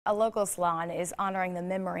A local salon is honoring the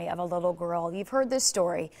memory of a little girl. You've heard this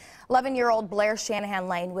story. 11-year-old Blair Shanahan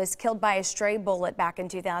Lane was killed by a stray bullet back in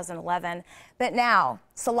 2011. But now,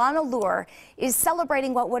 Salon Allure is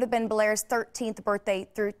celebrating what would have been Blair's 13th birthday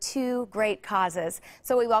through two great causes.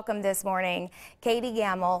 So we welcome this morning Katie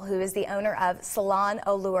Gamble, who is the owner of Salon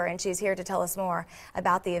Allure, and she's here to tell us more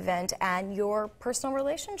about the event and your personal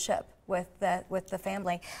relationship with the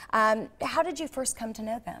family. How did you first come to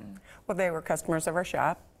know them? Well, they were customers of our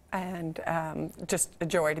shop. And just a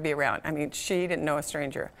joy to be around. I mean, she didn't know a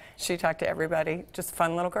stranger. She talked to everybody, just a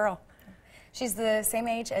fun little girl. She's the same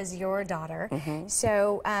age as your daughter. Mm-hmm.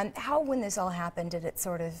 So how, when this all happened, did it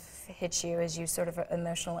sort of hit you as you sort of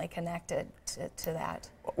emotionally connected to that?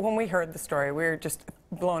 When we heard the story, we were just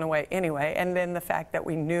blown away anyway. And then the fact that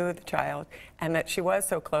we knew the child and that she was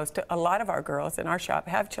so close to a lot of our girls in our shop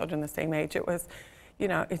have children the same age. It was, you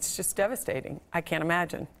know, it's just devastating. I can't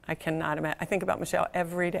imagine. I cannot imagine. I think about Michelle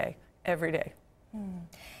every day, every day.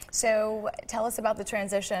 So tell us about the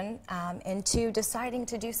transition into deciding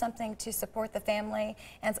to do something to support the family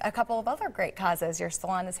and a couple of other great causes. Your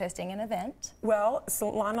salon is hosting an event. Well,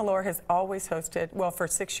 Salon Allure has always hosted, well, for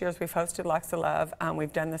 6 years we've hosted Locks of Love.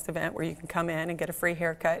 We've done this event where you can come in and get a free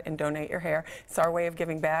haircut and donate your hair. It's our way of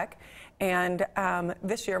giving back. And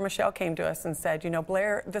this year Michelle came to us and said, you know,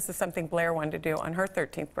 Blair, this is something Blair wanted to do on her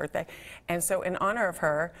 13th birthday. And so in honor of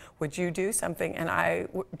her, would you do something? And I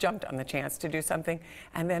jumped on the chance to do something.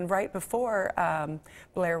 And then right before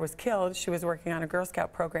Blair was killed, she was working on a Girl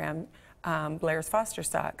Scout program, Blair's Foster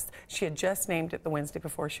Socks. She had just named it the Wednesday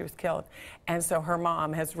before she was killed. And so her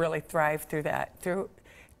mom has really thrived through that.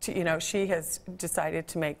 You know, she has decided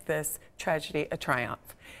to make this tragedy a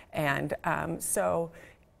triumph. And so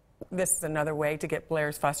this is another way to get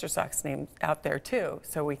Blair's Foster Socks named out there too.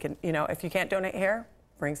 So we can, you know, if you can't donate hair,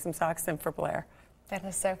 bring some socks in for Blair. That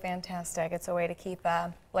is so fantastic. It's a way to keep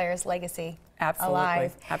Blair's legacy Absolutely.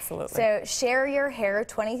 alive. Absolutely. So Share Your Hair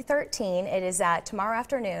 2013. It is tomorrow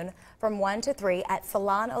afternoon from 1 to 3 at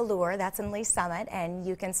Salon Allure. That's in Lee Summit. And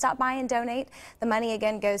you can stop by and donate. The money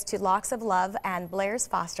again goes to Locks of Love and Blair's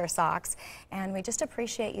Foster Socks. And we just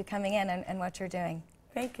appreciate you coming in and what you're doing.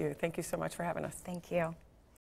 Thank you. Thank you so much for having us. Thank you.